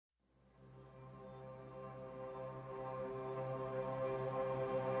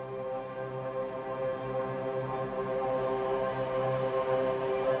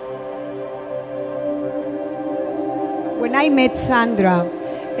when I met Sandra,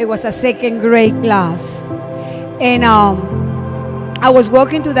 it was a second grade class. And I was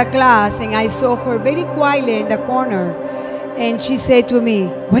walking to the class and I saw her very quietly in the corner. And she said to me,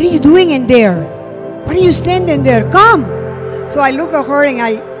 "What are you doing in there? What are you standing there? Come." So I looked at her and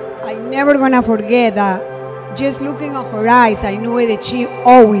I never gonna forget that. Just looking at her eyes, I knew that she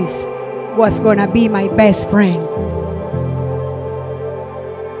always was gonna be my best friend.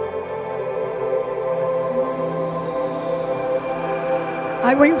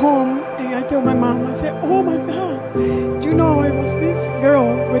 I went home and I told my mom, I said, "Oh my God, you know, it was this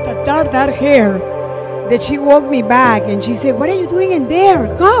girl with a dark hair that she walked me back and she said, 'What are you doing in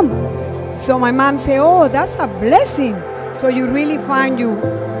there? Come.'" So my mom said, "Oh, that's a blessing. So you really find your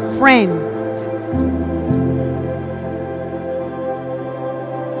friend."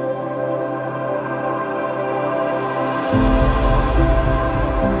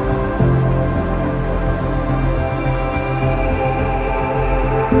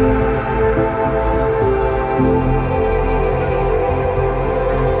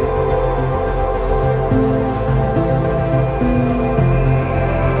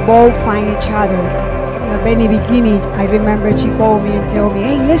 Both find each other. From the very beginning, I remember she called me and told me,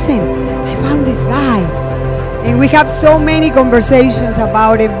 "Hey, listen, I found this guy." And we have so many conversations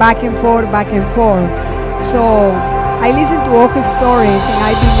about it, back and forth, back and forth. So I listened to all his stories and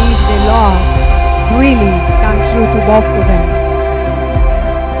I believe the love really come true to both of them.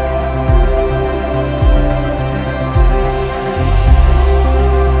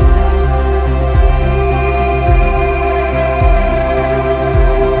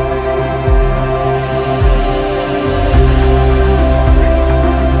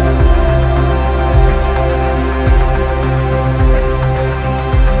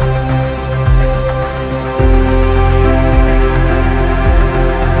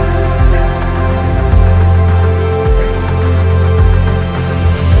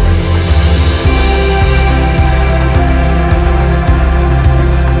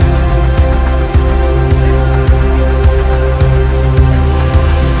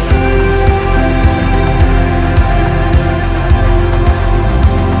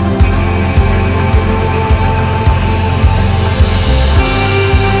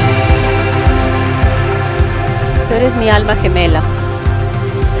 Tú eres mi alma gemela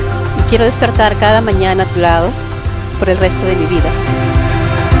y quiero despertar cada mañana a tu lado por el resto de mi vida.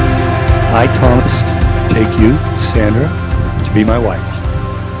 I promise to take you, Sandra, to be my wife,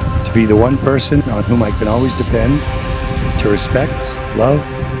 to be the one person on whom I can always depend, to respect, love,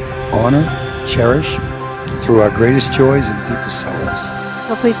 honor, cherish through our greatest joys and deepest sorrows.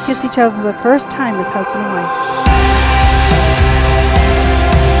 Well, please kiss each other for the first time as husband and wife.